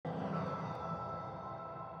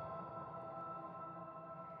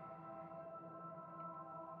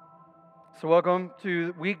So welcome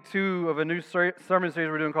to week 2 of a new sermon series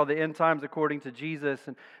we're doing called The End Times According to Jesus.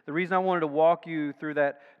 And the reason I wanted to walk you through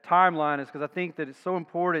that timeline is because I think that it's so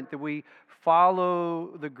important that we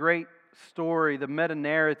follow the great story, the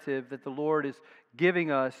meta-narrative that the Lord is giving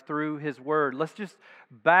us through His Word. Let's just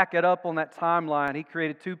back it up on that timeline. He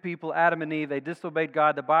created two people, Adam and Eve. They disobeyed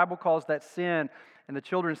God. The Bible calls that sin, and the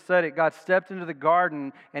children said it. God stepped into the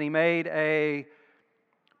garden and He made a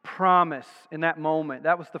promise in that moment.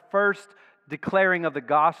 That was the first declaring of the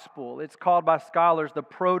gospel. It's called by scholars the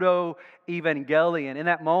proto-evangelion. In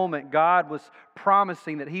that moment, God was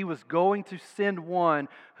promising that He was going to send one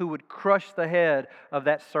who would crush the head of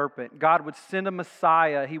that serpent. God would send a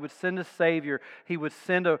Messiah. He would send a Savior. He would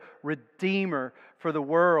send a Redeemer for the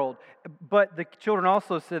world. But the children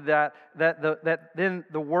also said that then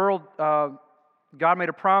the world, God made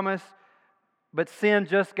a promise, but sin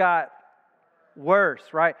just got worse,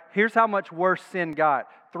 right? Here's how much worse sin got.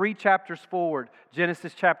 3 chapters forward,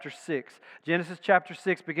 Genesis chapter 6. Genesis chapter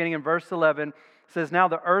 6, beginning in verse 11, says, "Now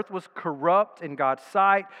the earth was corrupt in God's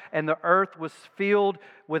sight, and the earth was filled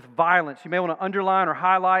with violence." You may want to underline or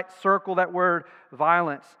highlight, circle that word,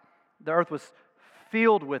 violence. The earth was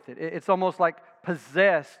filled with it. It's almost like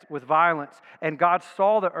possessed with violence. "And God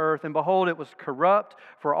saw the earth, and behold, it was corrupt,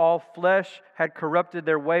 for all flesh had corrupted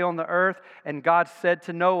their way on the earth. And God said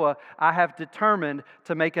to Noah, I have determined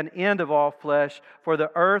to make an end of all flesh, for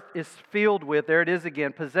the earth is filled with," there it is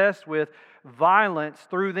again, "possessed with violence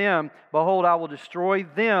through them. Behold, I will destroy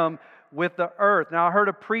them with the earth." Now, I heard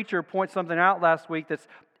a preacher point something out last week that's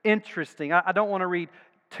interesting. I don't want to read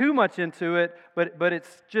too much into it, but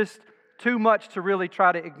it's just too much to really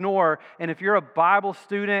try to ignore. And if you're a Bible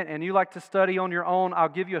student and you like to study on your own, I'll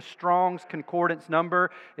give you a Strong's Concordance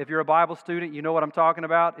number. If you're a Bible student, you know what I'm talking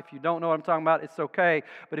about. If you don't know what I'm talking about, it's okay.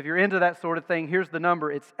 But if you're into that sort of thing, here's the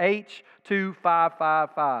number. It's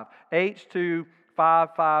H2555.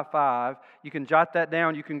 H2555. You can jot that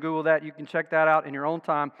down. You can Google that. You can check that out in your own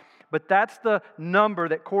time. But that's the number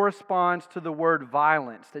that corresponds to the word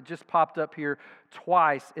violence that just popped up here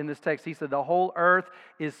twice in this text. He said the whole earth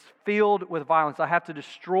is filled with violence. I have to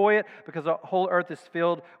destroy it because the whole earth is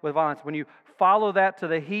filled with violence. When you follow that to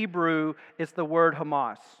the Hebrew, it's the word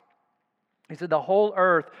Hamas. He said the whole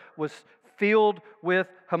earth was filled with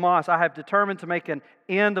Hamas. "I have determined to make an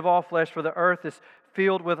end of all flesh, for the earth is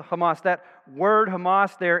filled with Hamas." That word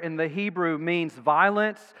Hamas there in the Hebrew means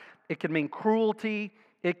violence. It can mean cruelty.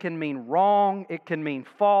 It can mean wrong, it can mean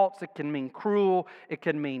false, it can mean cruel, it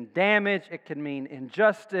can mean damage, it can mean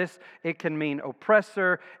injustice, it can mean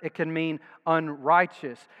oppressor, it can mean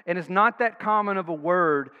unrighteous. And it's not that common of a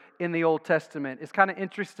word in the Old Testament. It's kind of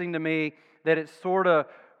interesting to me that it sort of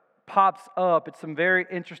pops up at some very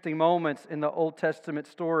interesting moments in the Old Testament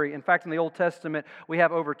story. In fact, in the Old Testament, we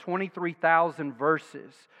have over 23,000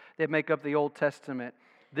 verses that make up the Old Testament.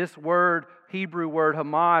 This word, Hebrew word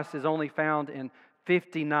Hamas, is only found in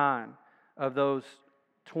 59 of those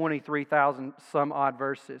 23,000 some odd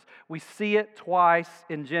verses. We see it twice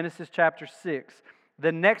in Genesis chapter 6.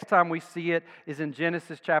 The next time we see it is in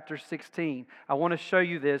Genesis chapter 16. I want to show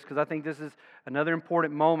you this because I think this is another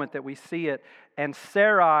important moment that we see it. "And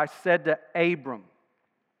Sarai said to Abram,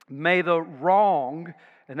 may the wrong,"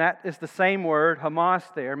 and that is the same word,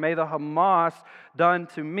 Hamas there, "may the Hamas done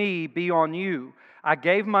to me be on you. I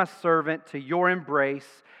gave my servant to your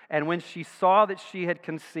embrace, and when she saw that she had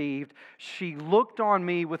conceived, she looked on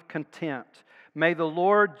me with contempt. May the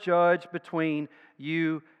Lord judge between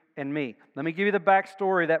you and me." Let me give you the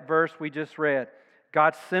backstory of that verse we just read.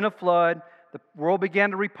 God sent a flood. The world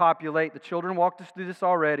began to repopulate. The children walked us through this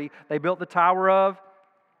already. They built the Tower of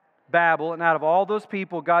Babel, and out of all those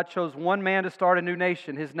people, God chose one man to start a new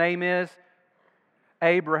nation. His name is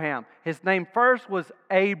Abraham. His name first was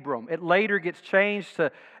Abram. It later gets changed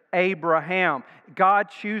to Abraham. God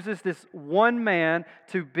chooses this one man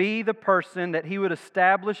to be the person that He would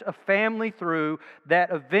establish a family through, that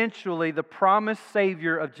eventually the promised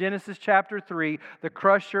Savior of Genesis chapter 3, the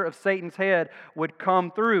crusher of Satan's head, would come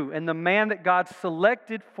through. And the man that God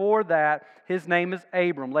selected for that, his name is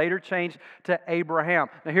Abram, later changed to Abraham.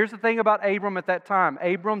 Now here's the thing about Abram at that time.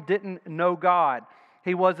 Abram didn't know God.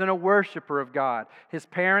 He wasn't a worshiper of God. His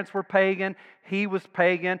parents were pagan. He was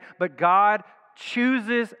pagan. But God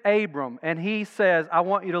chooses Abram, and He says, I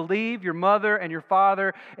want you to leave your mother and your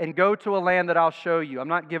father and go to a land that I'll show you. I'm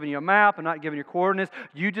not giving you a map. I'm not giving you coordinates.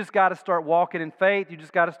 You just got to start walking in faith. You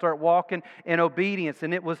just got to start walking in obedience.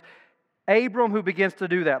 And it was Abram who begins to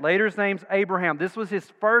do that. Later his name's Abraham. This was his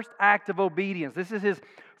first act of obedience. This is his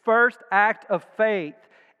first act of faith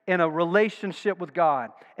in a relationship with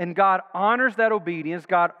God. And God honors that obedience.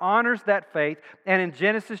 God honors that faith. And in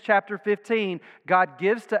Genesis chapter 15, God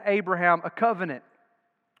gives to Abraham a covenant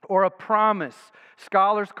or a promise.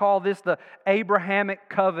 Scholars call this the Abrahamic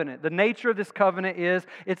covenant. The nature of this covenant is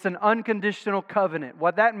it's an unconditional covenant.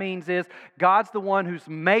 What that means is God's the one who's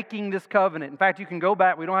making this covenant. In fact, you can go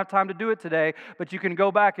back. We don't have time to do it today, but you can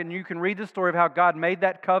go back and you can read the story of how God made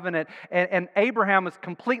that covenant. And Abraham was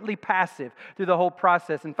completely passive through the whole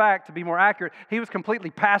process. In fact, to be more accurate, he was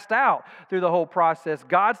completely passed out through the whole process.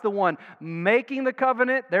 God's the one making the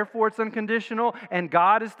covenant, therefore it's unconditional, and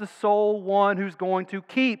God is the sole one who's going to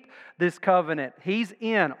keep this covenant. He's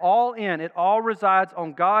in, all in. It all resides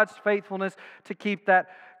on God's faithfulness to keep that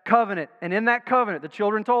covenant. And in that covenant, the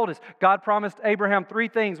children told us, God promised Abraham 3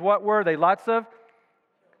 things. What were they? Lots of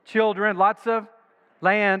children, lots of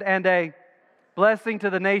land, and a blessing to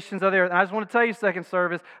the nations of the earth. And I just want to tell you, second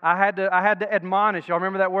service, I had to admonish. Y'all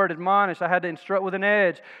remember that word, admonish? I had to instruct with an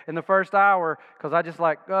edge in the first hour because I just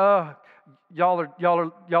like, y'all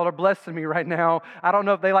are blessing me right now. I don't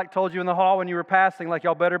know if they told you in the hall when you were passing,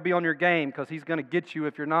 y'all better be on your game because he's going to get you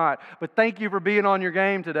if you're not. But thank you for being on your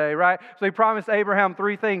game today, right? So he promised Abraham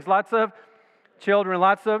 3 things. Lots of children,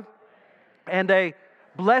 and a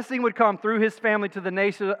blessing would come through his family to the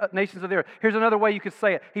nations of the earth. Here's another way you could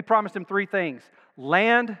say it. He promised him 3 things: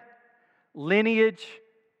 land, lineage,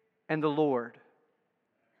 and the Lord.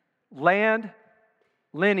 Land,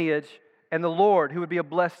 lineage, and the Lord, who would be a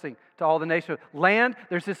blessing to all the nations. Land,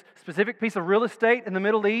 there's this specific piece of real estate in the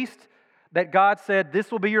Middle East that God said,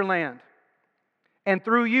 this will be your land. And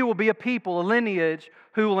through you will be a people, a lineage,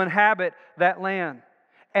 who will inhabit that land.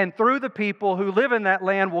 And through the people who live in that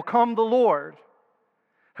land will come the Lord,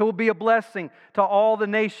 who will be a blessing to all the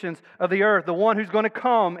nations of the earth. The one who's going to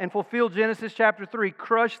come and fulfill Genesis chapter 3,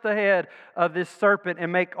 crush the head of this serpent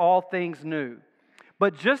and make all things new.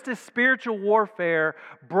 But just as spiritual warfare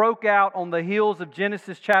broke out on the heels of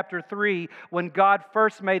Genesis chapter 3, when God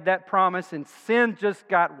first made that promise and sin just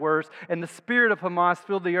got worse and the spirit of Hamas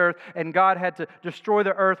filled the earth and God had to destroy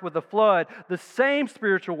the earth with a flood, the same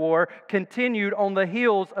spiritual war continued on the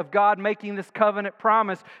heels of God making this covenant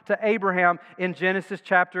promise to Abraham in Genesis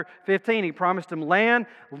chapter 15. He promised him land,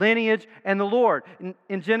 lineage, and the Lord.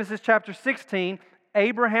 In Genesis chapter 16,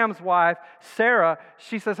 Abraham's wife, Sarah,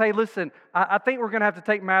 she says, hey, listen, I think we're going to have to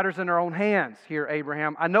take matters in our own hands here,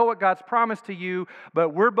 Abraham. I know what God's promised to you,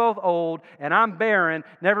 but we're both old, and I'm barren,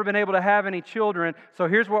 never been able to have any children, so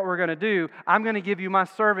here's what we're going to do. I'm going to give you my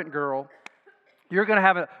servant girl. You're going to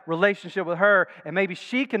have a relationship with her, and maybe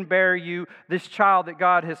she can bear you this child that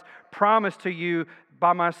God has promised to you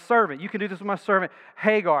by my servant. You can do this with my servant,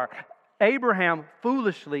 Hagar. Abraham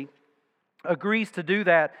foolishly agrees to do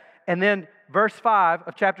that. And then verse 5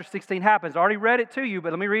 of chapter 16 happens. I already read it to you,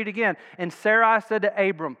 but let me read it again. And Sarai said to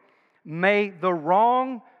Abram, may the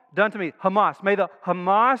wrong done to me, Hamas, may the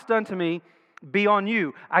Hamas done to me be on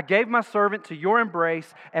you. I gave my servant to your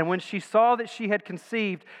embrace, and when she saw that she had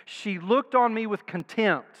conceived, she looked on me with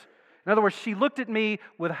contempt. In other words, she looked at me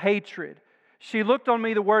with hatred. She looked on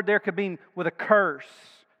me, the word there could mean with a curse.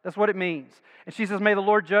 That's what it means. And she says, may the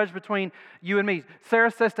Lord judge between you and me.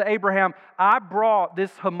 Sarah says to Abraham, I brought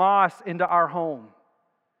this Hamas into our home.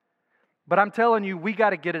 But I'm telling you, we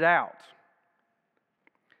got to get it out.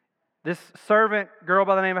 This servant girl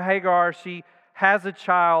by the name of Hagar, she has a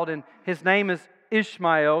child, and his name is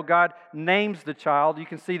Ishmael. God names the child. You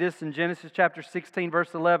can see this in Genesis chapter 16,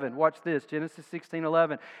 verse 11. Watch this, Genesis 16,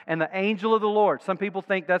 11. And the angel of the Lord. Some people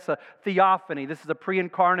think that's a theophany. This is a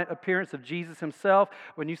pre-incarnate appearance of Jesus himself.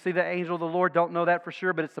 When you see the angel of the Lord, don't know that for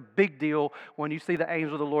sure, but it's a big deal when you see the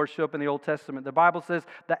angel of the Lord show up in the Old Testament. The Bible says,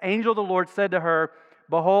 the angel of the Lord said to her,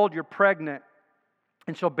 behold, you're pregnant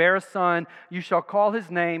and shall bear a son. You shall call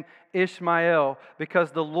his name Ishmael,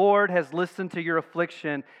 because the Lord has listened to your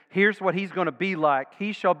affliction. Here's what he's going to be like.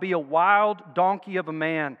 He shall be a wild donkey of a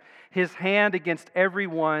man, his hand against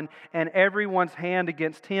everyone, and everyone's hand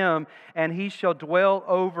against him, and he shall dwell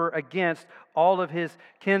over against all of his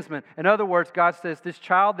kinsmen. In other words, God says, this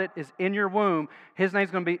child that is in your womb, his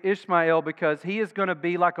name's going to be Ishmael, because he is going to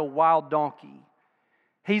be like a wild donkey.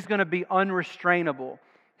 He's going to be unrestrainable.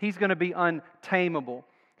 He's going to be untamable.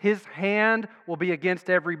 His hand will be against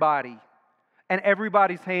everybody. And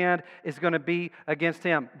everybody's hand is going to be against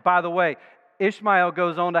him. By the way, Ishmael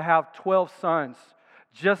goes on to have 12 sons,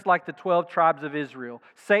 just like the 12 tribes of Israel.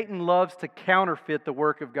 Satan loves to counterfeit the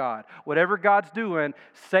work of God. Whatever God's doing,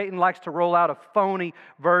 Satan likes to roll out a phony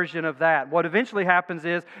version of that. What eventually happens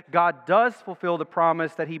is God does fulfill the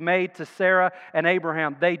promise that he made to Sarah and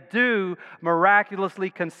Abraham. They do miraculously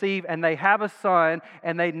conceive, and they have a son,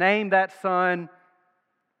 and they name that son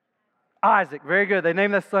Isaac. Very good. They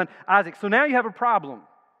named that son Isaac. So now you have a problem.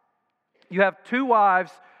 You have 2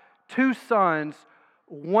 wives, 2 sons,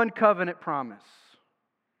 1 covenant promise.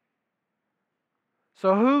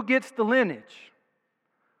 So who gets the lineage?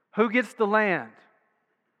 Who gets the land?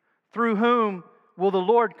 Through whom will the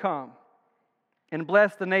Lord come and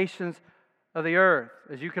bless the nations of the earth?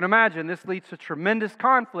 As you can imagine, this leads to tremendous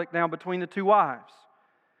conflict now between the 2 wives.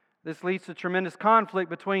 This leads to tremendous conflict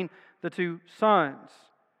between the 2 sons.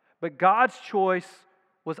 But God's choice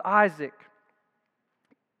was Isaac,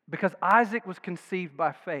 because Isaac was conceived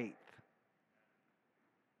by faith.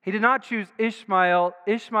 He did not choose Ishmael.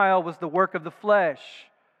 Ishmael was the work of the flesh,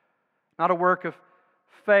 not a work of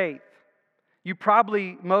faith. You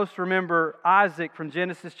probably most remember Isaac from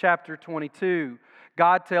Genesis chapter 22.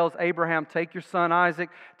 God tells Abraham, take your son Isaac,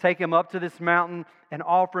 take him up to this mountain and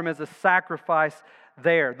offer him as a sacrifice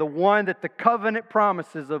there. The one that the covenant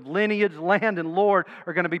promises of lineage, land, and Lord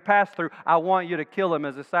are going to be passed through. I want you to kill him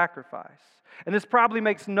as a sacrifice. And this probably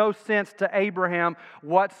makes no sense to Abraham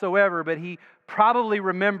whatsoever, but he probably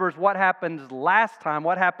remembers what happened last time.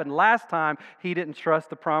 What happened last time, he didn't trust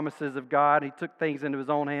the promises of God. He took things into his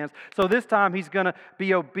own hands. So this time he's going to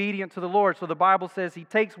be obedient to the Lord. So the Bible says he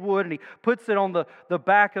takes wood and he puts it on the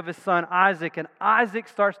back of his son Isaac. And Isaac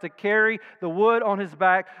starts to carry the wood on his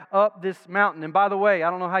back up this mountain. And by the way, I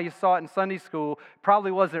don't know how you saw it in Sunday school.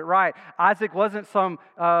 Probably wasn't right. Isaac wasn't some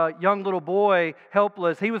young little boy,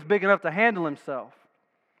 helpless. He was big enough to handle himself.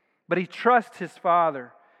 But he trusts his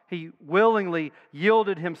father. He willingly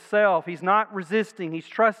yielded himself. He's not resisting, he's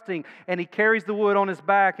trusting, and he carries the wood on his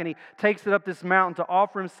back and he takes it up this mountain to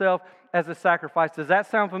offer himself as a sacrifice. Does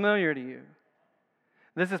that sound familiar to you?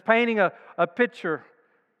 This is painting a picture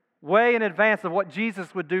way in advance of what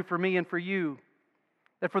Jesus would do for me and for you.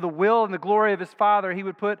 That for the will and the glory of his Father, he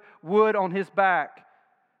would put wood on his back.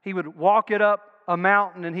 He would walk it up a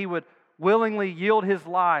mountain and he would willingly yield his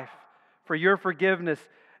life for your forgiveness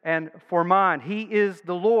and for mine. He is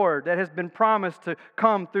the Lord that has been promised to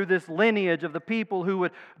come through this lineage of the people who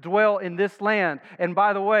would dwell in this land. And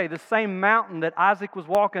by the way, the same mountain that Isaac was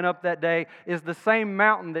walking up that day is the same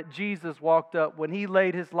mountain that Jesus walked up when he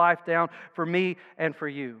laid his life down for me and for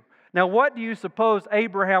you. Now, what do you suppose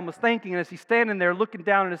Abraham was thinking as he's standing there looking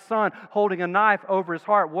down at his son, holding a knife over his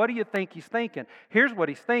heart? What do you think he's thinking? Here's what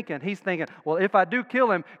he's thinking. He's thinking, well, if I do kill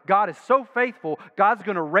him, God is so faithful, God's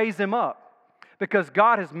going to raise him up. Because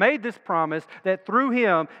God has made this promise that through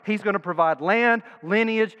him, he's going to provide land,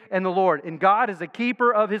 lineage, and the Lord. And God is a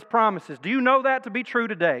keeper of his promises. Do you know that to be true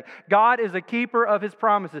today? God is a keeper of his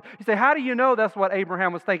promises. You say, how do you know that's what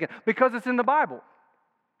Abraham was thinking? Because it's in the Bible.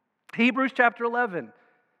 Hebrews chapter 11.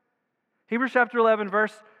 Hebrews chapter 11,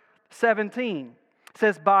 verse 17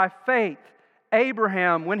 says, by faith,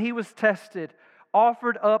 Abraham, when he was tested,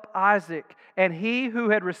 offered up Isaac, and he who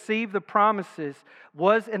had received the promises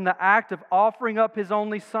was in the act of offering up his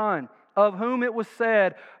only son, of whom it was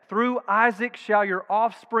said, through Isaac shall your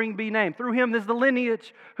offspring be named. Through him is the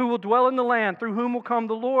lineage who will dwell in the land, through whom will come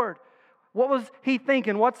the Lord. What was he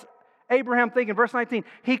thinking? What's Abraham thinking? Verse 19,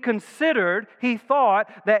 he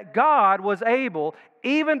thought that God was able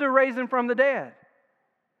even to raise him from the dead,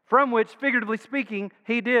 from which, figuratively speaking,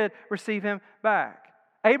 he did receive him back.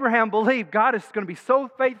 Abraham believed God is going to be so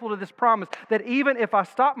faithful to this promise that even if I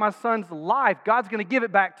stop my son's life, God's going to give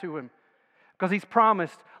it back to him. Because he's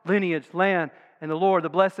promised lineage, land, and the Lord, the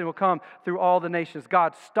blessing will come through all the nations.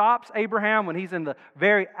 God stops Abraham when he's in the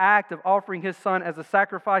very act of offering his son as a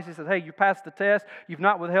sacrifice. He says, hey, you passed the test. You've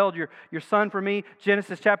not withheld your son for me.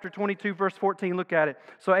 Genesis chapter 22, verse 14, look at it.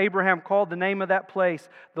 So Abraham called the name of that place,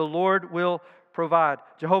 the Lord will provide.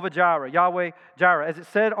 Jehovah Jireh, Yahweh Jireh. As it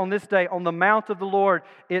said on this day, on the mount of the Lord,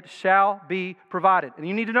 it shall be provided. And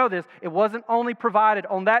you need to know this. It wasn't only provided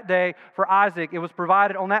on that day for Isaac. It was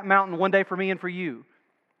provided on that mountain one day for me and for you.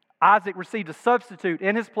 Isaac received a substitute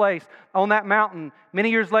in his place on that mountain.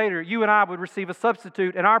 Many years later, you and I would receive a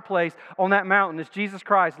substitute in our place on that mountain as Jesus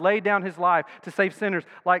Christ laid down his life to save sinners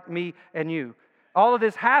like me and you. All of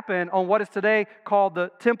this happened on what is today called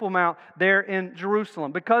the Temple Mount there in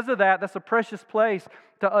Jerusalem. Because of that, that's a precious place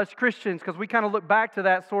to us Christians because we kind of look back to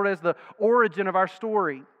that sort of as the origin of our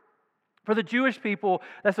story. For the Jewish people,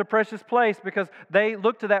 that's a precious place because they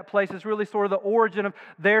look to that place as really sort of the origin of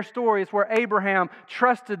their story. It's where Abraham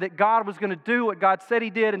trusted that God was going to do what God said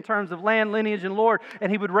he did in terms of land, lineage, and Lord,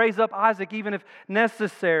 and he would raise up Isaac even if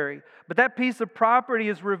necessary. But that piece of property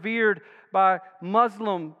is revered by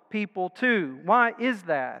Muslim people too. Why is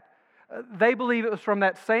that? They believe it was from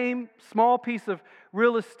that same small piece of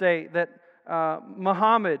real estate that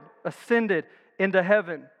Muhammad ascended into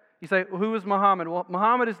heaven. You say, well, who is Muhammad? Well,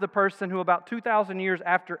 Muhammad is the person who about 2,000 years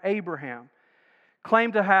after Abraham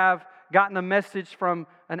claimed to have gotten a message from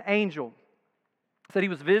an angel. It said he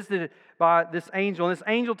was visited by this angel. And this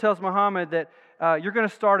angel tells Muhammad that you're going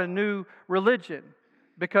to start a new religion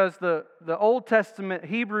because the Old Testament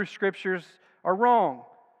Hebrew scriptures are wrong.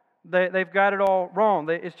 They've got it all wrong.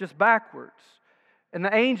 It's just backwards. And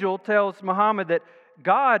the angel tells Muhammad that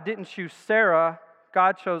God didn't choose Sarah,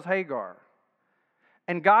 God chose Hagar.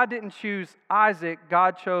 And God didn't choose Isaac,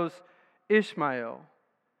 God chose Ishmael.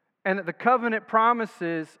 And that the covenant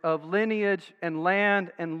promises of lineage and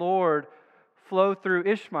land and Lord flow through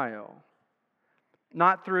Ishmael,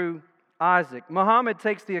 not through Isaac. Muhammad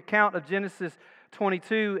takes the account of Genesis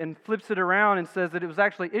 22 and flips it around and says that it was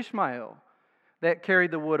actually Ishmael that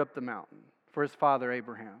carried the wood up the mountain for his father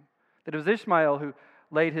Abraham. That it was Ishmael who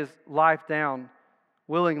laid his life down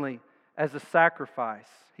willingly as a sacrifice.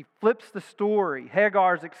 He flips the story.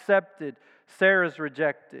 Hagar's accepted, Sarah's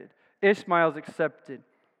rejected, Ishmael's accepted,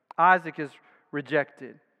 Isaac is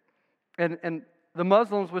rejected. And the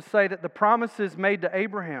Muslims would say that the promises made to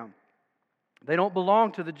Abraham, they don't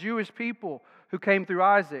belong to the Jewish people who came through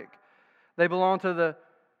Isaac. They belong to the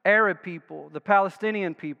Arab people, the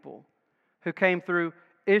Palestinian people who came through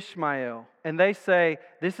Ishmael. And they say,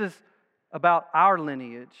 this is about our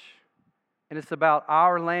lineage, and it's about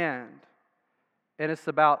our land, and it's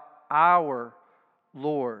about our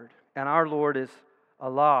Lord, and our Lord is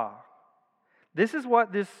Allah. This is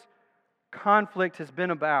what this conflict has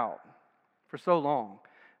been about for so long.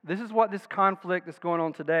 This is what this conflict that's going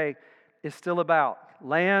on today is still about.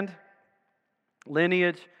 Land,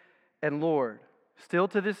 lineage, and Lord. Still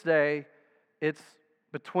to this day, it's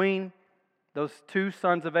between those two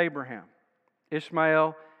sons of Abraham,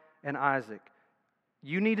 Ishmael and Isaac.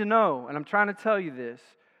 You need to know, and I'm trying to tell you this,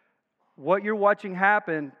 what you're watching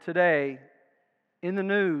happen today in the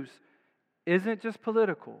news isn't just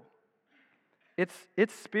political.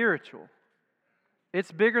 It's spiritual.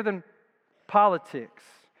 It's bigger than politics.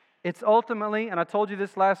 It's ultimately, and I told you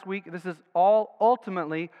this last week, this is all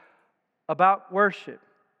ultimately about worship.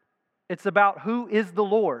 It's about who is the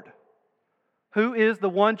Lord. Who is the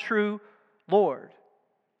one true Lord.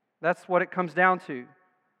 That's what it comes down to.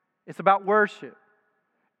 It's about worship.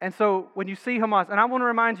 And so when you see Hamas, and I want to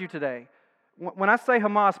remind you today, when I say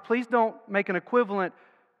Hamas, please don't make an equivalent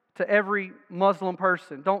to every Muslim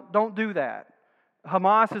person. Don't do that.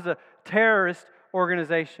 Hamas is a terrorist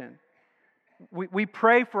organization. We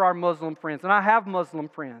pray for our Muslim friends, and I have Muslim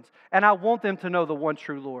friends, and I want them to know the one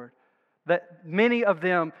true Lord. That many of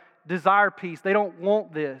them desire peace. They don't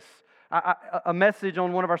want this. A message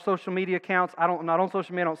on one of our social media accounts, I'm not on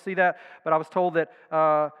social media, I don't see that, but I was told that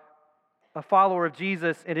a follower of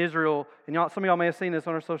Jesus in Israel, and some of y'all may have seen this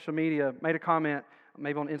on our social media, made a comment,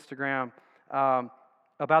 maybe on Instagram,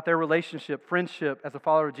 about their relationship, friendship as a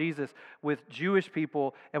follower of Jesus with Jewish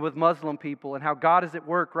people and with Muslim people, and how God is at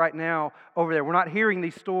work right now over there. We're not hearing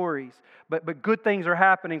these stories, but good things are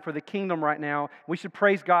happening for the kingdom right now. We should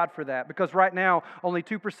praise God for that, because right now, only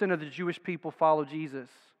 2% of the Jewish people follow Jesus.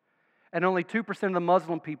 And only 2% of the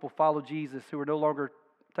Muslim people follow Jesus, who are no longer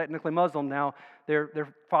technically Muslim now.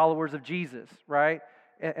 They're followers of Jesus, right?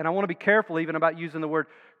 And I want to be careful even about using the word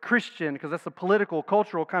Christian, because that's a political,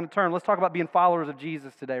 cultural kind of term. Let's talk about being followers of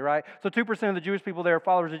Jesus today, right? So 2% of the Jewish people there are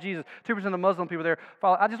followers of Jesus. 2% of the Muslim people there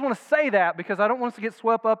follow. I just want to say that because I don't want us to get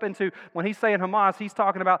swept up into, when he's saying Hamas, he's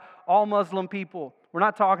talking about all Muslim people. We're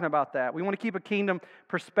not talking about that. We want to keep a kingdom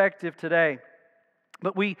perspective today.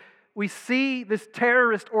 But we see this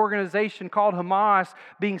terrorist organization called Hamas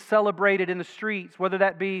being celebrated in the streets, whether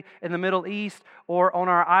that be in the Middle East or on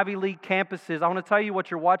our Ivy League campuses. I want to tell you what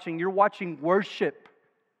you're watching. You're watching worship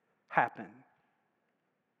happen.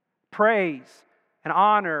 Praise and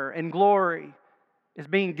honor and glory is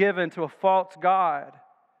being given to a false god.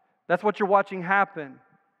 That's what you're watching happen.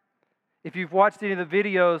 If you've watched any of the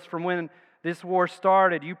videos from when this war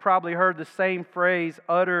started, you probably heard the same phrase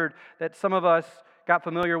uttered that some of us got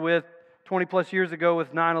familiar with 20 plus years ago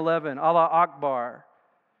with 9/11, Allah Akbar,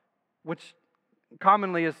 which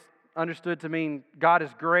commonly is understood to mean God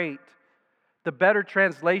is great. The better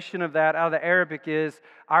translation of that out of the Arabic is,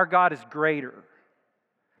 our God is greater.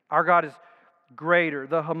 Our God is greater.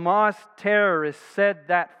 The Hamas terrorists said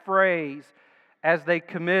that phrase as they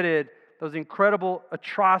committed those incredible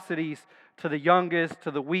atrocities to the youngest,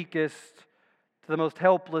 to the weakest, to the most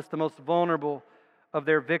helpless, the most vulnerable of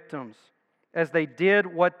their victims. As they did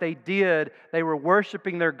what they did, they were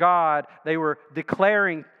worshiping their God. They were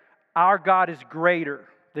declaring, our God is greater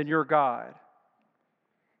than your God.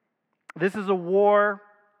 This is a war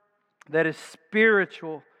that is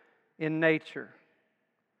spiritual in nature.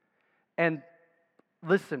 And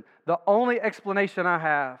listen, the only explanation I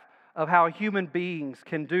have of how human beings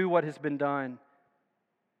can do what has been done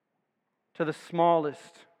to the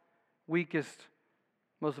smallest, weakest,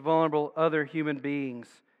 most vulnerable other human beings.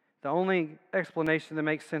 The only explanation that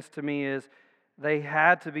makes sense to me is they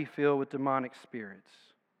had to be filled with demonic spirits.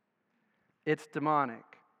 It's demonic.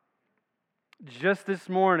 Just this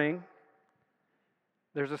morning,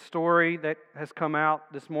 there's a story that has come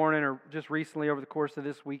out this morning or just recently over the course of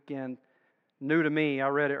this weekend. New to me, I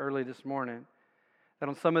read it early this morning, that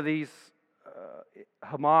on some of these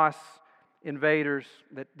Hamas invaders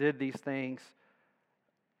that did these things,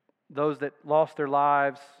 those that lost their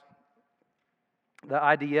lives, the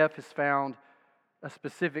IDF has found a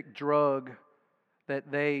specific drug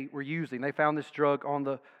that they were using. They found this drug on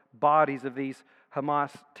the bodies of these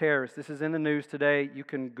Hamas terrorists. This is in the news today. You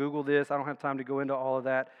can Google this. I don't have time to go into all of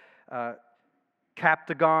that.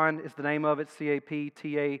 Captagon is the name of it,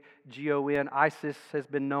 Captagon. ISIS has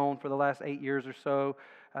been known for the last 8 years or so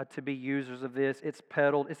to be users of this. It's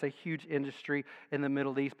peddled. It's a huge industry in the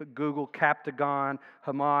Middle East, but Google Captagon,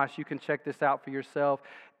 Hamas. You can check this out for yourself.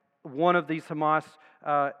 One of these Hamas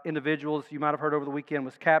individuals, you might have heard over the weekend,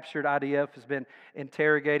 was captured. IDF has been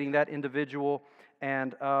interrogating that individual,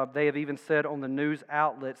 and they have even said on the news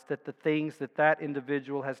outlets that the things that that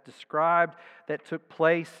individual has described that took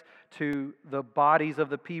place to the bodies of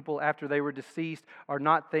the people after they were deceased are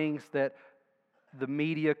not things that the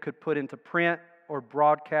media could put into print or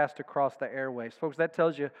broadcast across the airwaves. Folks, that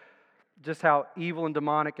tells you just how evil and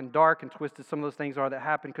demonic and dark and twisted some of those things are that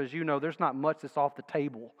happen, because you know there's not much that's off the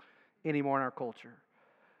table anymore in our culture.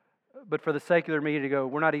 But for the secular media to go,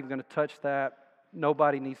 we're not even going to touch that.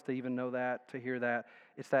 Nobody needs to even know that, to hear that.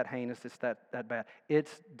 It's that heinous, it's that bad.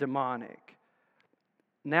 It's demonic.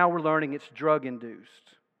 Now we're learning it's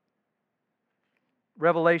drug-induced.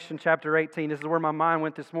 Revelation chapter 18, this is where my mind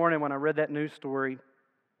went this morning when I read that news story.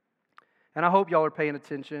 And I hope y'all are paying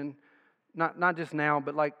attention, not just now,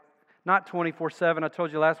 but like not 24/7. I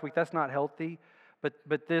told you last week that's not healthy, but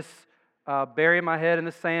this bury my head in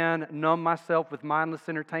the sand, numb myself with mindless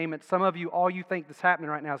entertainment. Some of you, all you think that's happening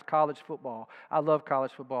right now is college football. I love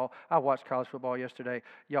college football. I watched college football yesterday.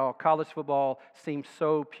 Y'all, college football seems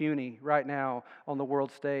so puny right now on the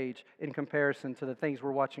world stage in comparison to the things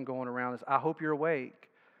we're watching going around us. I hope you're awake.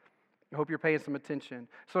 I hope you're paying some attention.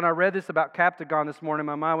 So when I read this about Captagon this morning,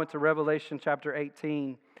 my mind went to Revelation chapter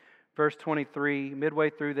 18, verse 23. Midway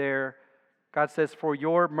through there, God says, "For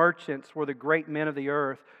your merchants were the great men of the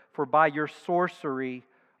earth, for by your sorcery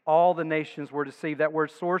all the nations were deceived." That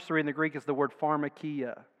word sorcery in the Greek is the word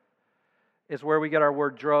pharmakia. It's where we get our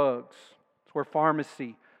word drugs. It's where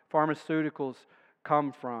pharmaceuticals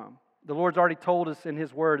come from. The Lord's already told us in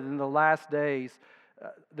His Word that in the last days,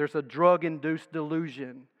 there's a drug-induced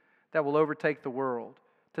delusion that will overtake the world.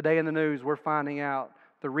 Today in the news, we're finding out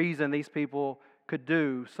the reason these people could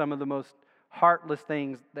do some of the most heartless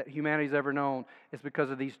things that humanity's ever known is because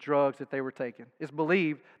of these drugs that they were taking. It's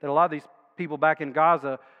believed that a lot of these people back in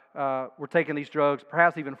Gaza were taking these drugs,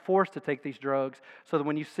 perhaps even forced to take these drugs, so that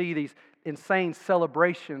when you see these insane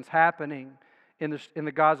celebrations happening in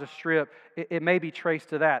the Gaza Strip, it may be traced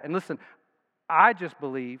to that. And listen, I just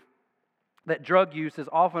believe that drug use is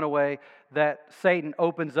often a way that Satan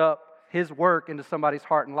opens up his work into somebody's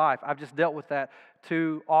heart and life. I've just dealt with that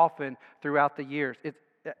too often throughout the years.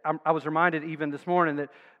 I was reminded even this morning that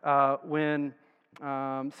when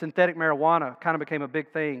synthetic marijuana kind of became a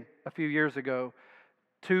big thing a few years ago,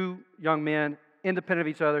 two young men, independent of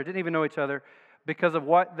each other, didn't even know each other, because of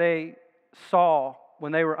what they saw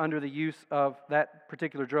when they were under the use of that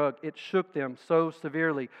particular drug, it shook them so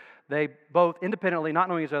severely. They both, independently, not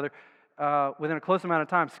knowing each other, within a close amount of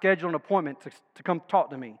time, scheduled an appointment to come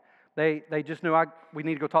talk to me. They just knew we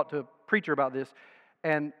need to go talk to a preacher about this.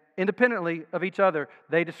 And independently of each other,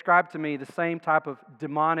 they described to me the same type of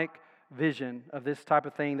demonic vision of this type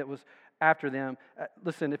of thing that was after them.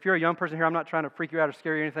 Listen, if you're a young person here, I'm not trying to freak you out or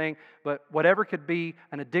scare you or anything, but whatever could be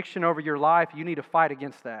an addiction over your life, you need to fight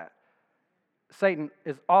against that. Satan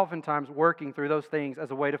is oftentimes working through those things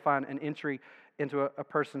as a way to find an entry into a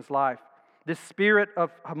person's life. This spirit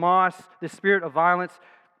of Hamas, this spirit of violence,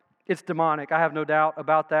 it's demonic. I have no doubt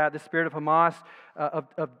about that. The spirit of Hamas,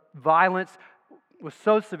 of violence, was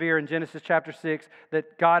so severe in Genesis chapter 6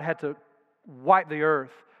 that God had to wipe the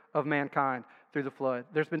earth of mankind through the flood.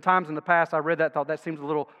 There's been times in the past I read that, thought that seems a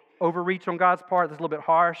little overreach on God's part. That's a little bit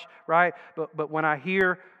harsh, right? But when I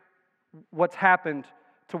hear what's happened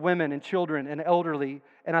to women and children and elderly,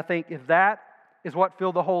 and I think if that is what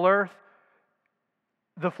filled the whole earth,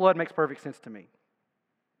 the flood makes perfect sense to me.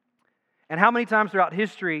 And how many times throughout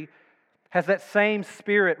history has that same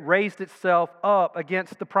spirit raised itself up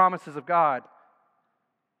against the promises of God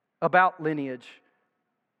about lineage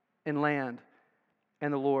and land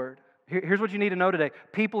and the Lord? Here's what you need to know today.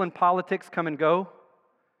 People in politics come and go.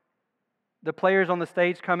 The players on the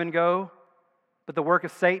stage come and go. But the work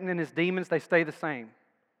of Satan and his demons, they stay the same.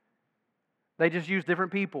 They just use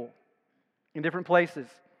different people in different places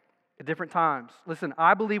at different times. Listen,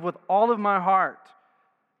 I believe with all of my heart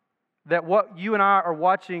that what you and I are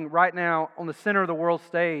watching right now on the center of the world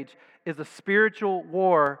stage is a spiritual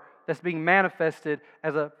war that's being manifested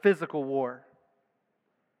as a physical war.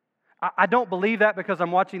 I don't believe that because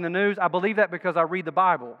I'm watching the news. I believe that because I read the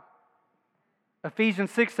Bible. Ephesians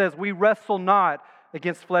 6 says, we wrestle not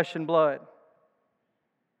against flesh and blood.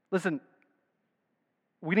 Listen,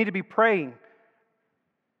 we need to be praying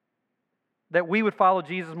that we would follow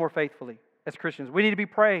Jesus more faithfully as Christians. We need to be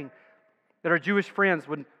praying that our Jewish friends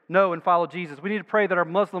would know and follow Jesus. We need to pray that our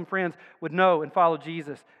Muslim friends would know and follow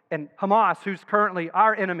Jesus. And Hamas, who's currently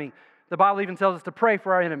our enemy, the Bible even tells us to pray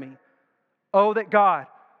for our enemy. Oh, that God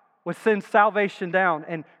would send salvation down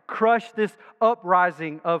and crush this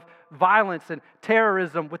uprising of violence and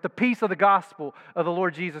terrorism with the peace of the gospel of the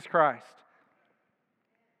Lord Jesus Christ.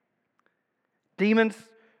 Demons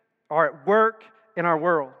are at work in our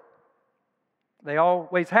world. They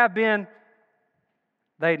always have been.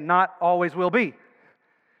 They not always will be.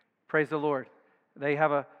 Praise the Lord. They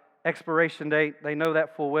have an expiration date. They know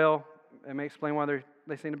that full well. It may explain why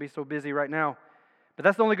they seem to be so busy right now. But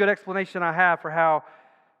that's the only good explanation I have for how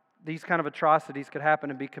these kind of atrocities could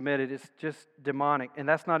happen and be committed. It's just demonic. And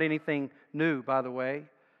that's not anything new, by the way.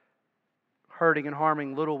 Hurting and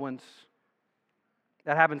harming little ones.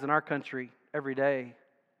 That happens in our country every day,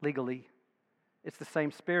 legally. It's the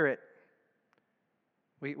same spirit.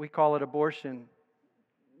 We call it abortion,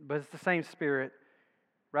 but it's the same spirit,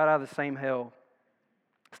 right out of the same hell.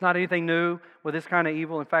 It's not anything new with this kind of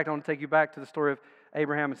evil. In fact, I want to take you back to the story of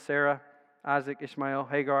Abraham and Sarah, Isaac, Ishmael,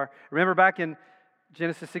 Hagar. Remember back in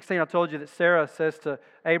Genesis 16, I told you that Sarah says to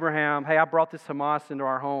Abraham, hey, I brought this Hamas into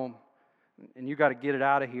our home, and you got to get it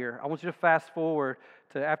out of here. I want you to fast forward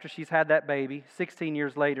to after she's had that baby, 16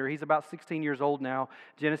 years later. He's about 16 years old now,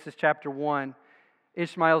 Genesis chapter 1.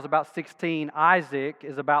 Ishmael's about 16. Isaac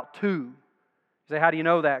is about 2. You say, how do you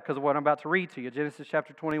know that? Because of what I'm about to read to you. Genesis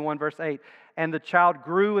chapter 21, verse 8. And the child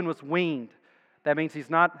grew and was weaned. That means he's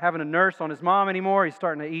not having a nurse on his mom anymore. He's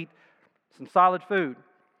starting to eat some solid food.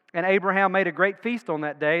 And Abraham made a great feast on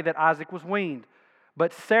that day that Isaac was weaned.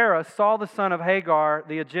 But Sarah saw the son of Hagar,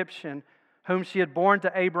 the Egyptian, whom she had borne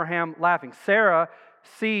to Abraham, laughing. Sarah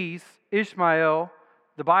sees Ishmael,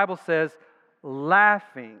 the Bible says,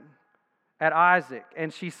 laughing at Isaac.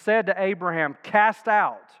 And she said to Abraham, cast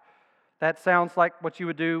out. That sounds like what you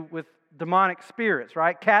would do with demonic spirits,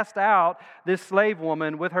 right? Cast out this slave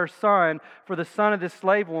woman with her son, for the son of this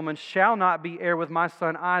slave woman shall not be heir with my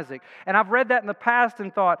son Isaac. And I've read that in the past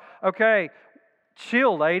and thought, okay,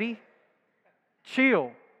 chill, lady.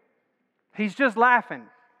 Chill. He's just laughing.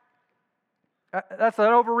 That's an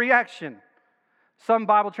overreaction. Some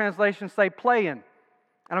Bible translations say playing.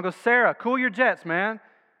 And I go, Sarah, cool your jets, man.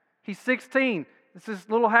 He's 16. It's his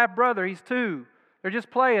little half-brother. He's 2. They're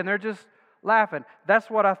just playing. They're just laughing. That's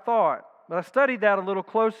what I thought. But I studied that a little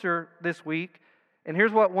closer this week. And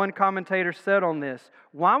here's what one commentator said on this.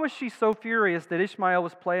 Why was she so furious that Ishmael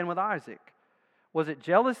was playing with Isaac? Was it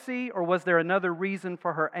jealousy, or was there another reason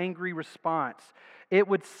for her angry response? It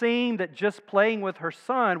would seem that just playing with her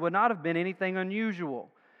son would not have been anything unusual.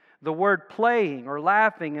 The word playing or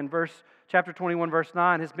laughing in chapter 21, verse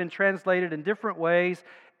 9 has been translated in different ways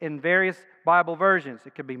in various Bible versions.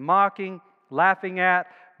 It could be mocking, laughing at,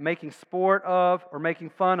 making sport of, or making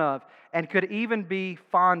fun of, and could even be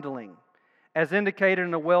fondling. As indicated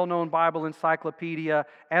in a well-known Bible encyclopedia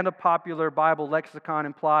and a popular Bible lexicon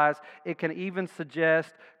implies, it can even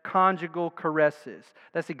suggest conjugal caresses.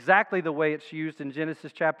 That's exactly the way it's used in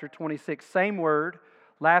Genesis chapter 26. Same word,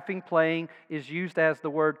 laughing, playing, is used as the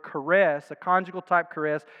word caress, a conjugal type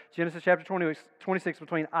caress, Genesis chapter 26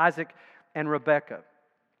 between Isaac and Rebekah.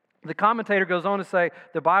 The commentator goes on to say,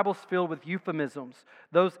 the Bible's filled with euphemisms,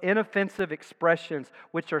 those inoffensive expressions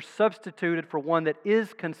which are substituted for one that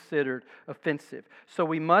is considered offensive. So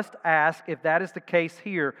we must ask if that is the case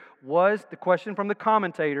here. The question from the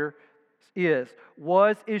commentator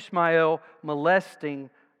was Ishmael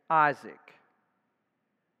molesting Isaac?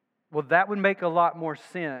 Well, that would make a lot more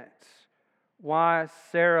sense why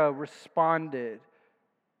Sarah responded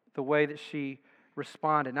the way that she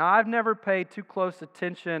responded. Now, I've never paid too close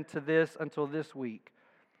attention to this until this week.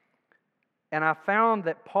 And I found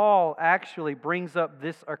that Paul actually brings up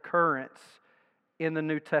this occurrence in the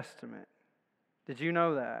New Testament. Did you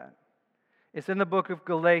know that? It's in the book of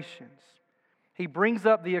Galatians. He brings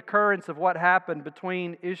up the occurrence of what happened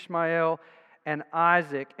between Ishmael and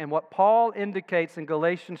Isaac. And what Paul indicates in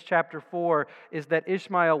Galatians chapter 4 is that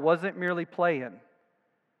Ishmael wasn't merely playing.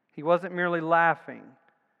 He wasn't merely laughing,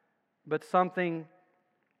 but something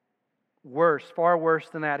worse, far worse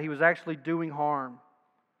than that. He was actually doing harm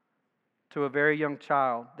to a very young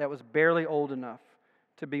child that was barely old enough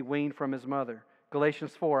to be weaned from his mother.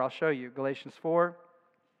 Galatians 4, I'll show you. Galatians 4,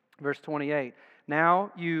 verse 28.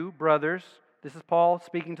 Now you, brothers, this is Paul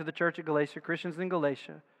speaking to the church at Galatia, Christians in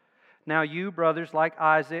Galatia. Now you, brothers, like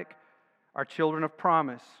Isaac, are children of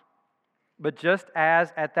promise. But just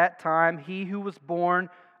as at that time he who was born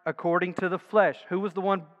according to the flesh, who was the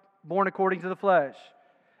one born according to the flesh?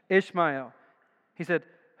 Ishmael. He said,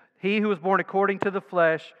 he who was born according to the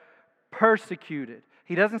flesh persecuted.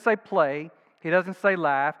 He doesn't say play. He doesn't say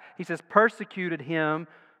laugh. He says persecuted him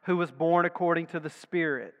who was born according to the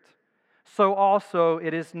Spirit. So also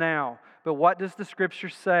it is now. But what does the Scripture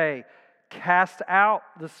say? Cast out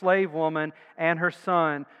the slave woman and her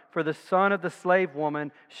son, for the son of the slave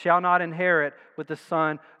woman shall not inherit with the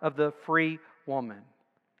son of the free woman.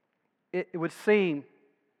 It would seem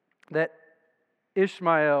that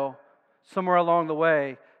Ishmael, somewhere along the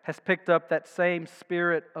way, has picked up that same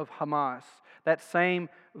spirit of Hamas, that same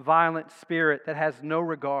violent spirit that has no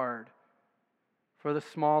regard for the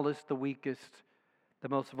smallest, the weakest, the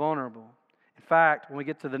most vulnerable. In fact, when we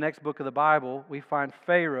get to the next book of the Bible, we find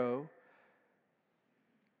Pharaoh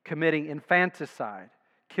committing infanticide,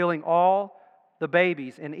 killing all the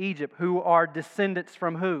babies in Egypt who are descendants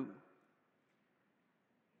from who?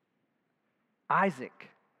 Isaac.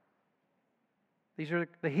 These are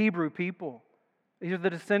the Hebrew people. These are the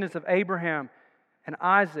descendants of Abraham and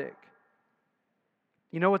Isaac.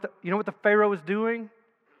 You know what the Pharaoh was doing?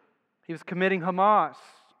 He was committing Hamas.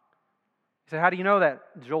 You say, how do you know that?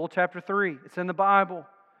 Joel chapter 3. It's in the Bible.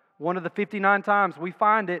 One of the 59 times we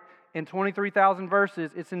find it in 23,000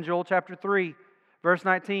 verses. It's in Joel chapter 3, verse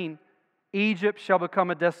 19. Egypt shall become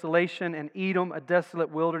a desolation, and Edom a desolate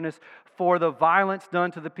wilderness for the violence done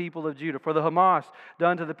to the people of Judah, for the Hamas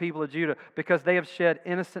done to the people of Judah, because they have shed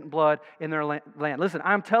innocent blood in their land. Listen,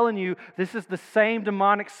 I'm telling you, this is the same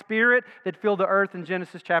demonic spirit that filled the earth in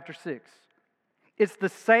Genesis chapter 6. It's the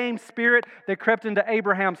same spirit that crept into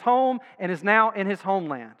Abraham's home and is now in his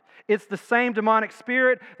homeland. It's the same demonic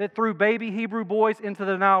spirit that threw baby Hebrew boys into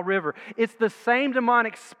the Nile River. It's the same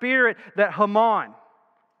demonic spirit that Haman,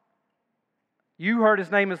 you heard his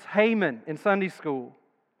name is Haman in Sunday school.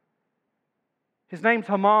 His name's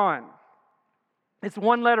Haman. It's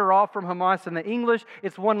one letter off from Hamas in the English.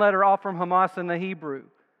 It's one letter off from Hamas in the Hebrew.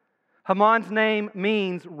 Haman's name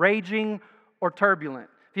means raging or turbulent.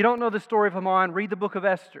 If you don't know the story of Haman, read the book of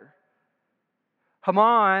Esther.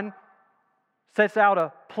 Haman sets out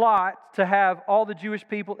a plot to have all the Jewish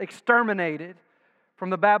people exterminated from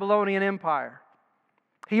the Babylonian Empire.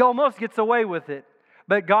 He almost gets away with it,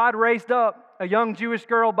 but God raised up a young Jewish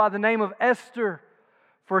girl by the name of Esther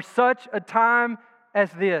for such a time as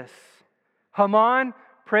this. Haman,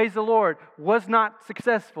 praise the Lord, was not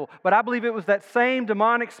successful, but I believe it was that same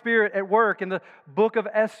demonic spirit at work in the book of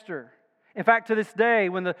Esther. In fact, to this day,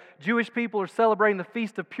 when the Jewish people are celebrating the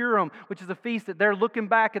Feast of Purim, which is a feast that they're looking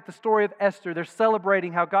back at the story of Esther, they're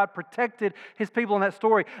celebrating how God protected His people in that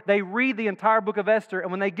story. They read the entire book of Esther,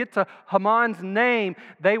 and when they get to Haman's name,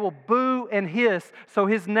 they will boo and hiss so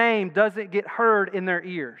his name doesn't get heard in their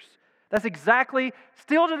ears. That's exactly,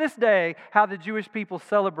 still to this day, how the Jewish people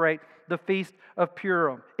celebrate the Feast of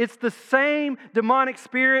Purim. It's the same demonic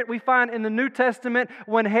spirit we find in the New Testament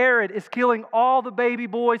when Herod is killing all the baby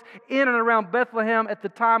boys in and around Bethlehem at the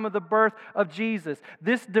time of the birth of Jesus.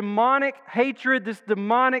 This demonic hatred, this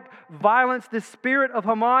demonic violence, this spirit of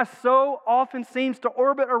Hamas so often seems to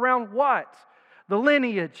orbit around what? The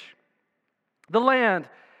lineage, the land,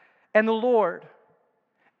 and the Lord.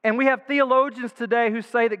 And we have theologians today who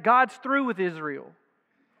say that God's through with Israel.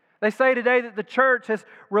 They say today that the church has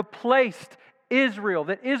replaced Israel,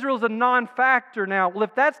 that Israel's a non-factor now. Well,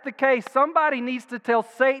 if that's the case, somebody needs to tell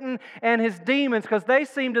Satan and his demons, because they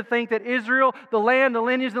seem to think that Israel, the land, the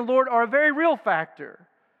lineage, and the Lord are a very real factor,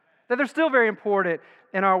 that they're still very important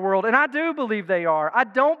in our world. And I do believe they are. I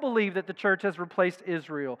don't believe that the church has replaced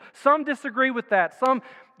Israel. Some disagree with that. Some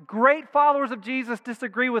great followers of Jesus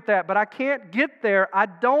disagree with that, but I can't get there. I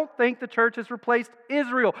don't think the church has replaced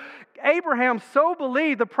Israel. Abraham so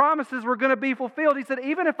believed the promises were going to be fulfilled. He said,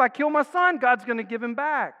 even if I kill my son, God's going to give him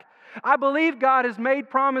back. I believe God has made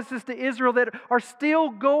promises to Israel that are still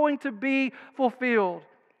going to be fulfilled.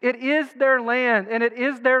 It is their land and it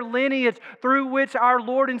is their lineage through which our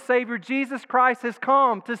Lord and Savior Jesus Christ has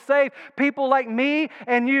come to save people like me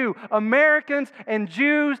and you, Americans and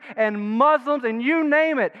Jews and Muslims and you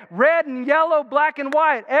name it, red and yellow, black and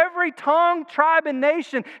white, every tongue, tribe, and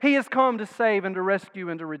nation He has come to save and to rescue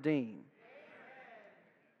and to redeem.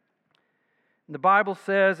 The Bible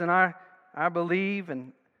says, and I believe,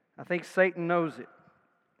 and I think Satan knows it,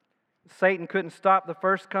 Satan couldn't stop the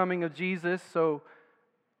first coming of Jesus, so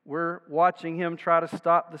we're watching him try to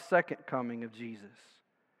stop the second coming of Jesus.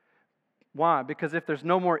 Why? Because if there's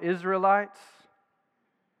no more Israelites,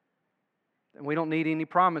 then we don't need any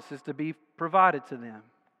promises to be provided to them.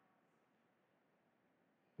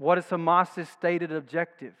 What is Hamas's stated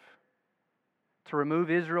objective? To remove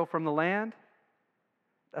Israel from the land?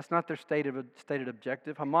 That's not their stated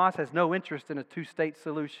objective. Hamas has no interest in a two-state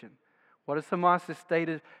solution. What is Hamas's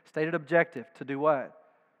stated objective? To do what?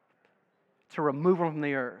 To remove them from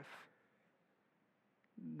the earth.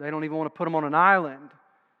 They don't even want to put them on an island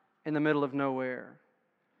in the middle of nowhere.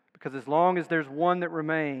 Because as long as there's one that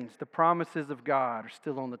remains, the promises of God are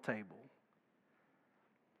still on the table.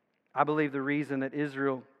 I believe the reason that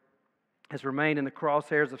Israel has remained in the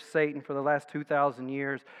crosshairs of Satan for the last 2,000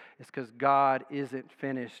 years is because God isn't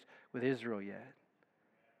finished with Israel yet.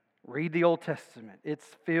 Read the Old Testament. It's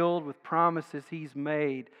filled with promises He's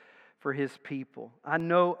made for His people. I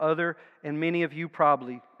know other, and many of you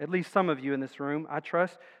probably, at least some of you in this room, I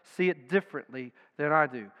trust, see it differently than I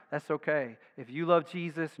do. That's okay. If you love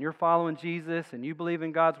Jesus and you're following Jesus and you believe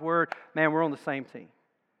in God's Word, man, we're on the same team.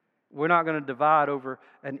 We're not going to divide over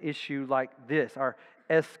an issue like this, our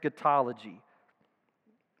eschatology.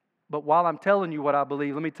 But while I'm telling you what I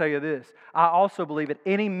believe, let me tell you this. I also believe at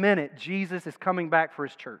any minute Jesus is coming back for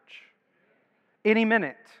His church. Any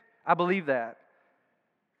minute. I believe that.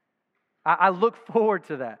 I look forward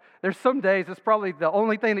to that. There's some days it's probably the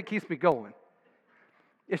only thing that keeps me going.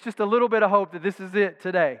 It's just a little bit of hope that this is it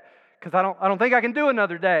today. Because I don't think I can do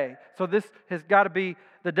another day. So this has got to be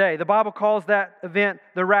the day. The Bible calls that event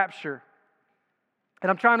the rapture.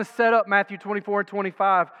 And I'm trying to set up Matthew 24 and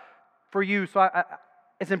 25 for you. So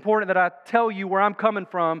it's important that I tell you where I'm coming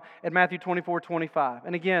from at Matthew 24, 25.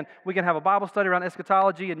 And again, we can have a Bible study around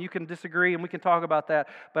eschatology and you can disagree and we can talk about that.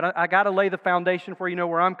 But I got to lay the foundation for you know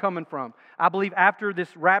where I'm coming from. I believe after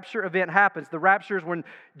this rapture event happens, the rapture is when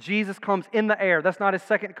Jesus comes in the air. That's not His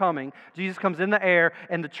second coming. Jesus comes in the air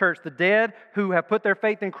and the church, the dead who have put their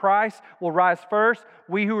faith in Christ will rise first.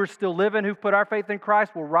 We who are still living, who've put our faith in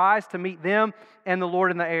Christ, will rise to meet them and the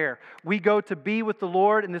Lord in the air. We go to be with the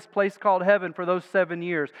Lord in this place called heaven for those 7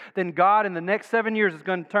 years. Then God in the next 7 years is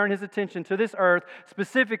going to turn His attention to this earth,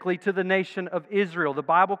 specifically to the nation of Israel. The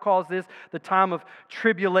Bible calls this the time of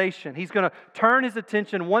tribulation. He's going to turn His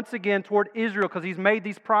attention once again toward Israel because He's made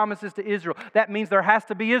these promises to Israel. That means there has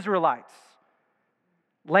to be Israelites.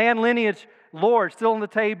 Land, lineage, Lord, still on the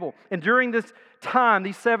table. And during this time,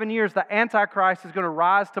 these 7 years, the Antichrist is going to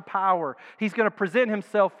rise to power. He's going to present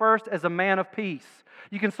himself first as a man of peace.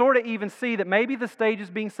 You can sort of even see that maybe the stage is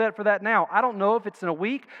being set for that now. I don't know if it's in a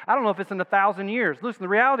week. I don't know if it's in 1,000 years. Listen, the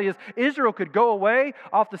reality is Israel could go away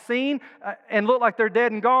off the scene and look like they're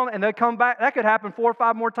dead and gone, and they come back. That could happen 4 or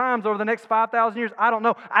 5 more times over the next 5,000 years. I don't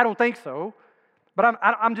know. I don't think so. But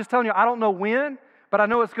I'm just telling you, I don't know when, but I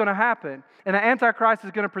know it's going to happen. And the Antichrist is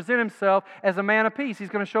going to present himself as a man of peace. He's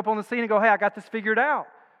going to show up on the scene and go, hey, I got this figured out.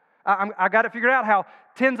 I got it figured out how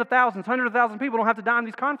tens of thousands, hundreds of thousands of people don't have to die in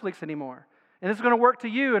these conflicts anymore. And it's going to work to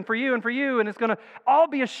you and for you and for you, and it's going to all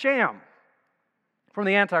be a sham from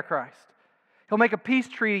the Antichrist. He'll make a peace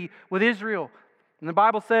treaty with Israel. And the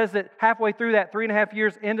Bible says that halfway through that, 3.5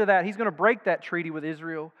 years into that, he's going to break that treaty with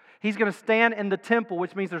Israel. He's going to stand in the temple,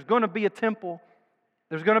 which means there's going to be a temple.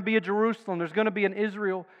 There's going to be a Jerusalem. There's going to be an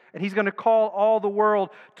Israel. And He's going to call all the world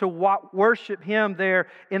to worship Him there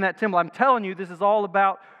in that temple. I'm telling you, this is all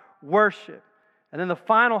about worship. And then the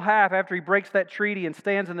final half, after He breaks that treaty and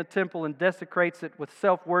stands in the temple and desecrates it with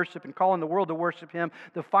self-worship and calling the world to worship Him,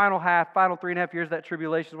 the final half, final 3.5 years of that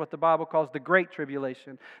tribulation is what the Bible calls the Great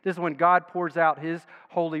Tribulation. This is when God pours out His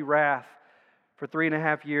holy wrath for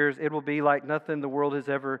 3.5 years. It will be like nothing the world has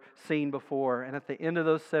ever seen before. And at the end of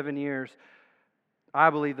those 7 years, I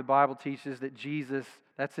believe the Bible teaches that Jesus,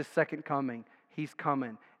 that's His second coming. He's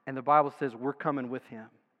coming. And the Bible says we're coming with Him.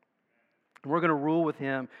 And we're going to rule with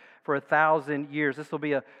Him for 1,000 years. This will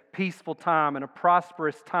be a peaceful time and a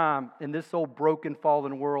prosperous time in this old broken,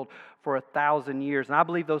 fallen world for 1,000 years. And I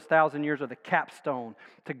believe those 1,000 years are the capstone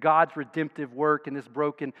to God's redemptive work in this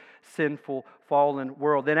broken, sinful, fallen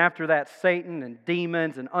world. Then after that, Satan and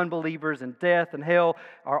demons and unbelievers and death and hell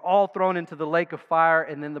are all thrown into the lake of fire.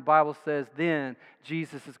 And then the Bible says, then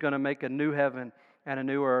Jesus is going to make a new heaven and a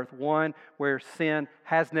new earth, one where sin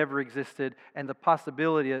has never existed and the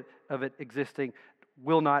possibility of it existing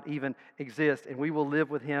will not even exist, and we will live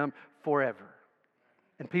with Him forever.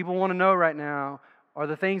 And people want to know right now, are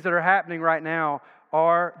the things that are happening right now,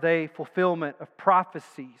 are they fulfillment of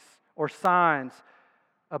prophecies or signs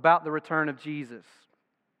about the return of Jesus?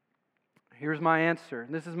 Here's my answer.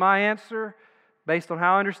 This is my answer based on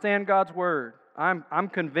how I understand God's Word. I'm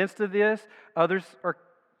convinced of this. Others are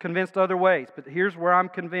convinced other ways, but here's where I'm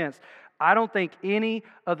convinced. I don't think any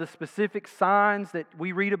of the specific signs that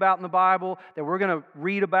we read about in the Bible, that we're going to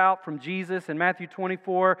read about from Jesus in Matthew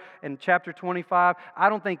 24 and chapter 25, I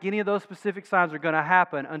don't think any of those specific signs are going to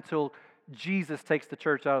happen until Jesus takes the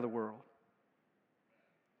church out of the world.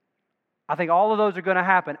 I think all of those are going to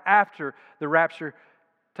happen after the rapture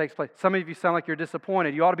takes place. Some of you sound like you're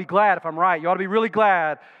disappointed. You ought to be glad if I'm right. You ought to be really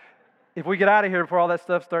glad if we get out of here before all that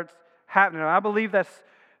stuff starts happening. I believe that's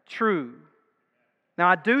true. Now,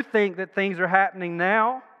 I do think that things are happening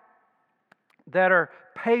now that are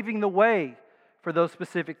paving the way for those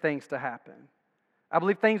specific things to happen. I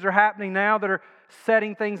believe things are happening now that are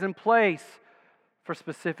setting things in place for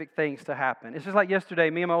specific things to happen. It's just like yesterday,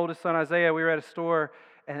 me and my oldest son Isaiah, we were at a store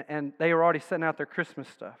and they were already setting out their Christmas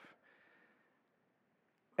stuff.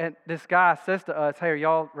 And this guy says to us, "Hey, are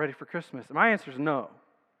y'all ready for Christmas?" And my answer is no.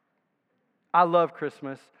 I love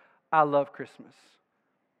Christmas. I love Christmas.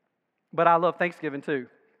 But I love Thanksgiving too.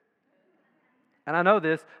 And I know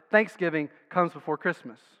this, Thanksgiving comes before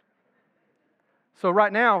Christmas. So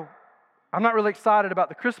right now, I'm not really excited about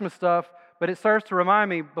the Christmas stuff, but it serves to remind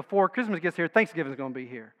me before Christmas gets here, Thanksgiving is going to be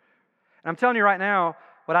here. And I'm telling you right now,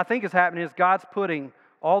 what I think is happening is God's putting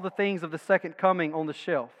all the things of the second coming on the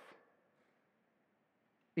shelf.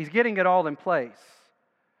 He's getting it all in place.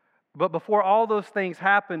 But before all those things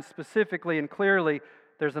happen specifically and clearly,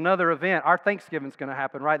 there's another event. Our Thanksgiving's going to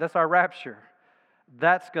happen, right? That's our rapture.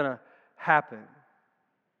 That's going to happen.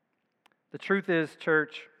 The truth is,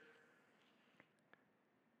 church,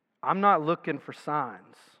 I'm not looking for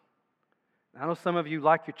signs. I know some of you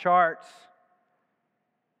like your charts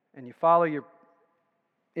and you follow your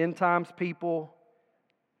end times people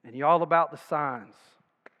and you're all about the signs.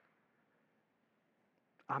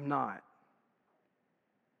 I'm not.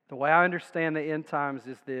 The way I understand the end times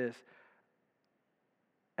is this.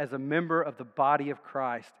 As a member of the body of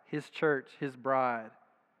Christ, His church, His bride,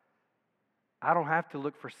 I don't have to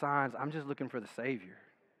look for signs. I'm just looking for the Savior.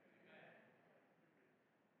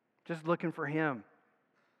 Just looking for Him.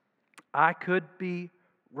 I could be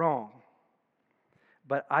wrong,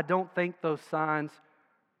 but I don't think those signs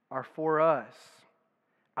are for us.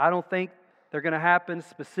 I don't think they're going to happen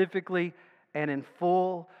specifically and in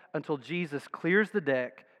full until Jesus clears the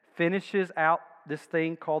deck, finishes out this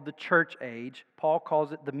thing called the church age. Paul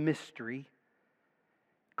calls it the mystery.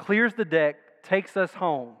 Clears the deck, takes us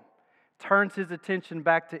home, turns His attention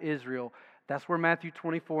back to Israel. That's where Matthew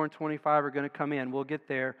 24 and 25 are going to come in. We'll get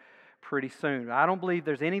there pretty soon. I don't believe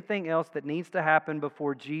there's anything else that needs to happen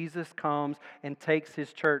before Jesus comes and takes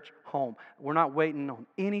His church home. We're not waiting on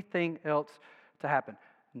anything else to happen.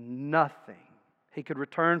 Nothing. He could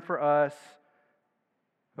return for us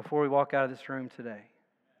before we walk out of this room today.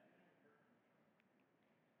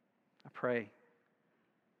 I pray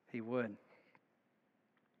He would.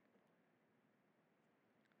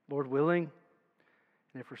 Lord willing,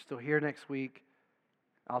 and if we're still here next week,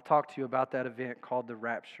 I'll talk to you about that event called the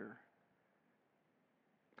rapture.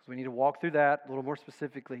 Because we need to walk through that a little more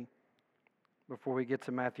specifically before we get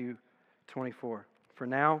to Matthew 24. For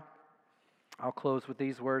now, I'll close with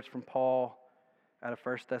these words from Paul out of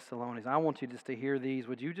 1 Thessalonians. I want you just to hear these.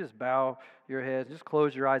 Would you just bow your heads, just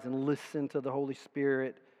close your eyes and listen to the Holy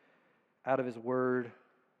Spirit out of His Word.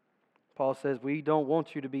 Paul says, "We don't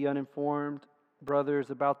want you to be uninformed,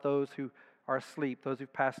 brothers, about those who are asleep, those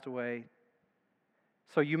who've passed away,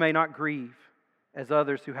 so you may not grieve as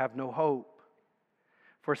others who have no hope.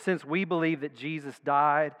 For since we believe that Jesus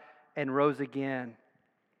died and rose again,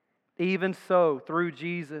 even so, through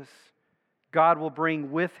Jesus, God will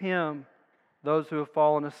bring with Him those who have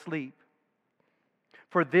fallen asleep.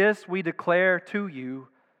 For this we declare to you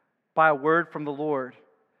by a word from the Lord,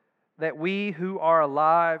 that we who are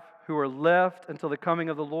alive, who are left until the coming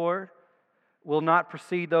of the Lord, will not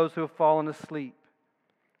precede those who have fallen asleep.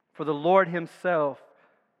 For the Lord Himself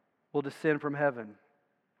will descend from heaven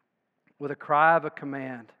with a cry of a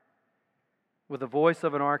command, with the voice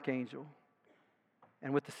of an archangel,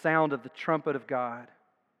 and with the sound of the trumpet of God.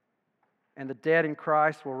 And the dead in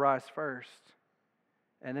Christ will rise first.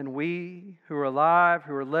 And then we who are alive,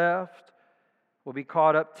 who are left, will be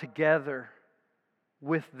caught up together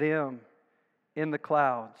with them in the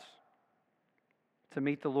clouds to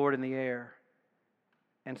meet the Lord in the air.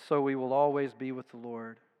 and so we will always be with the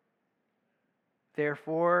Lord.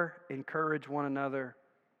 Therefore, encourage one another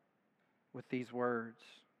with these words.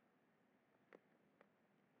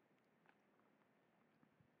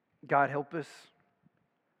 God, help us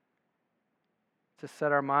to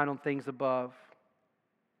set our mind on things above.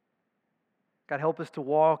 God, help us to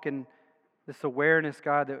walk in this awareness,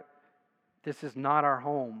 God, that this is not our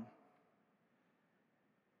home.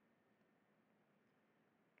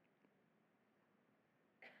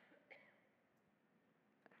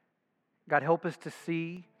 God, help us to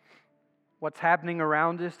see what's happening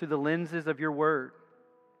around us through the lenses of your word.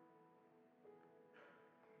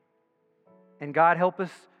 And God, help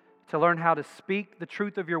us to learn how to speak the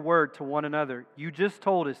truth of your word to one another. You just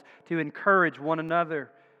told us to encourage one another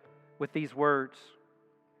with these words.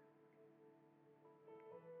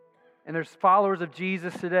 And there's followers of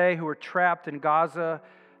Jesus today who are trapped in Gaza.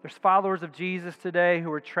 There's followers of Jesus today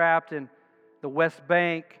who are trapped in the West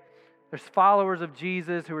Bank. There's followers of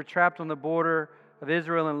Jesus who are trapped on the border of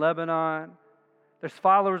Israel and Lebanon. There's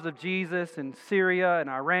followers of Jesus in Syria and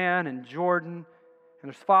Iran and Jordan.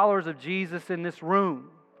 And there's followers of Jesus in this room.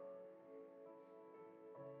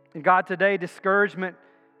 And God, today, discouragement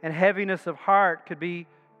and heaviness of heart could be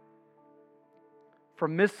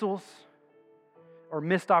from missiles or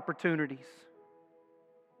missed opportunities.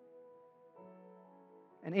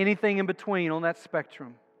 And anything in between on that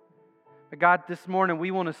spectrum. But God, this morning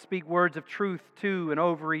we want to speak words of truth to and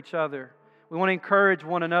over each other. We want to encourage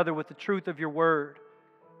one another with the truth of your word.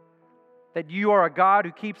 That you are a God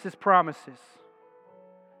who keeps His promises.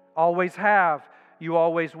 Always have, you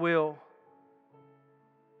always will.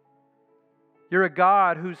 You're a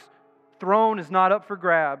God whose throne is not up for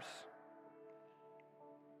grabs.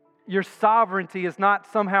 Your sovereignty is not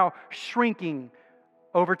somehow shrinking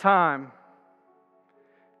over time.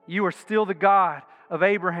 You are still the God of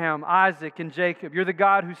Abraham, Isaac, and Jacob. You're the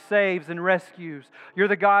God who saves and rescues. You're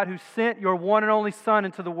the God who sent your one and only Son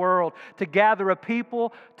into the world to gather a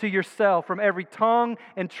people to yourself from every tongue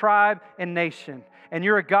and tribe and nation. And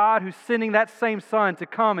you're a God who's sending that same Son to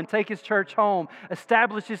come and take His church home,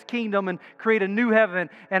 establish His kingdom, and create a new heaven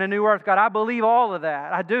and a new earth. God, I believe all of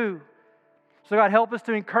that. I do. So God, help us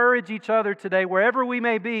to encourage each other today, wherever we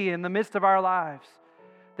may be in the midst of our lives,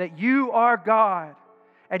 that you are God.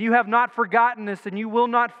 And you have not forgotten us, and you will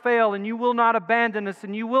not fail, and you will not abandon us,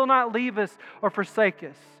 and you will not leave us or forsake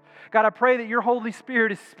us. God, I pray that your Holy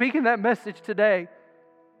Spirit is speaking that message today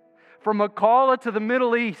from McCalla to the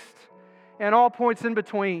Middle East and all points in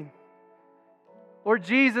between. Lord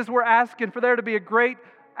Jesus, we're asking for there to be a great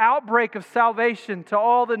outbreak of salvation to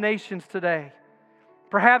all the nations today.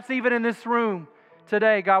 Perhaps even in this room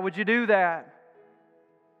today, God, would you do that?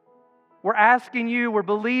 We're asking you, we're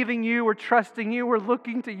believing you, we're trusting you, we're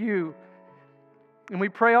looking to you. And we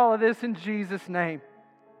pray all of this in Jesus' name.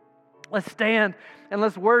 Let's stand and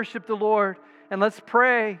let's worship the Lord and let's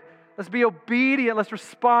pray. Let's be obedient. Let's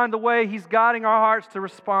respond the way He's guiding our hearts to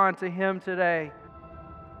respond to Him today.